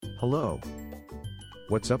Hello.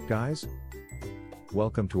 What's up, guys?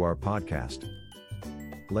 Welcome to our podcast.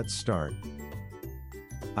 Let's start.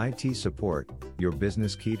 IT support, your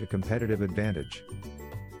business key to competitive advantage.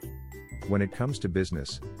 When it comes to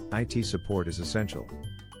business, IT support is essential.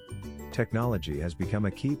 Technology has become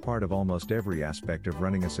a key part of almost every aspect of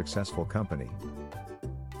running a successful company.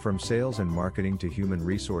 From sales and marketing to human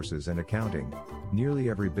resources and accounting,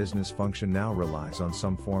 nearly every business function now relies on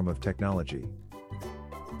some form of technology.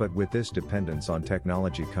 But with this dependence on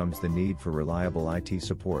technology comes the need for reliable IT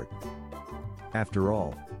support. After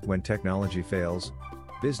all, when technology fails,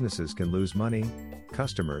 businesses can lose money,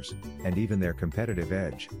 customers, and even their competitive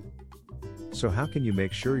edge. So how can you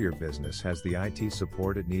make sure your business has the IT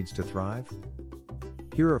support it needs to thrive?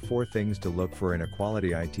 Here are 4 things to look for in a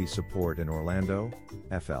quality IT support in Orlando,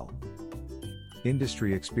 FL.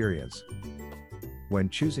 Industry experience. When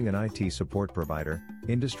choosing an IT support provider,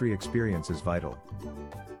 industry experience is vital.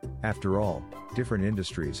 After all, different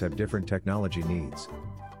industries have different technology needs.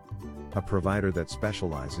 A provider that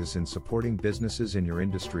specializes in supporting businesses in your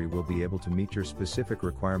industry will be able to meet your specific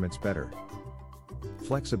requirements better.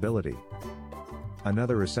 Flexibility.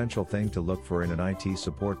 Another essential thing to look for in an IT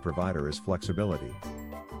support provider is flexibility.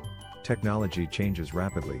 Technology changes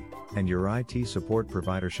rapidly, and your IT support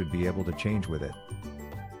provider should be able to change with it.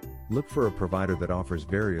 Look for a provider that offers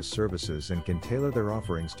various services and can tailor their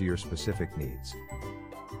offerings to your specific needs.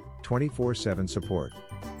 24/7 support.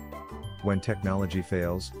 When technology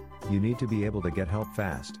fails, you need to be able to get help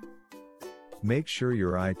fast. Make sure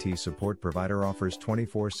your IT support provider offers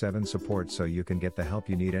 24/7 support so you can get the help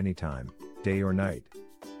you need anytime, day or night.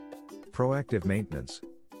 Proactive maintenance.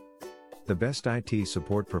 The best IT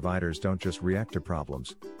support providers don't just react to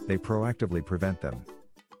problems, they proactively prevent them.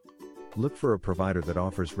 Look for a provider that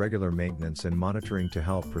offers regular maintenance and monitoring to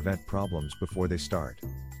help prevent problems before they start.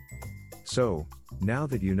 So, now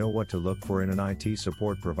that you know what to look for in an IT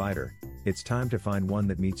support provider, it's time to find one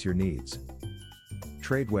that meets your needs.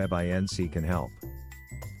 Tradeweb Inc. can help.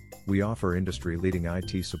 We offer industry-leading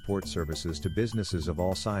IT support services to businesses of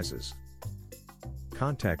all sizes.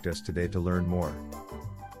 Contact us today to learn more.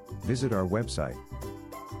 Visit our website,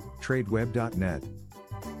 tradeweb.net.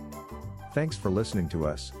 Thanks for listening to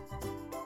us.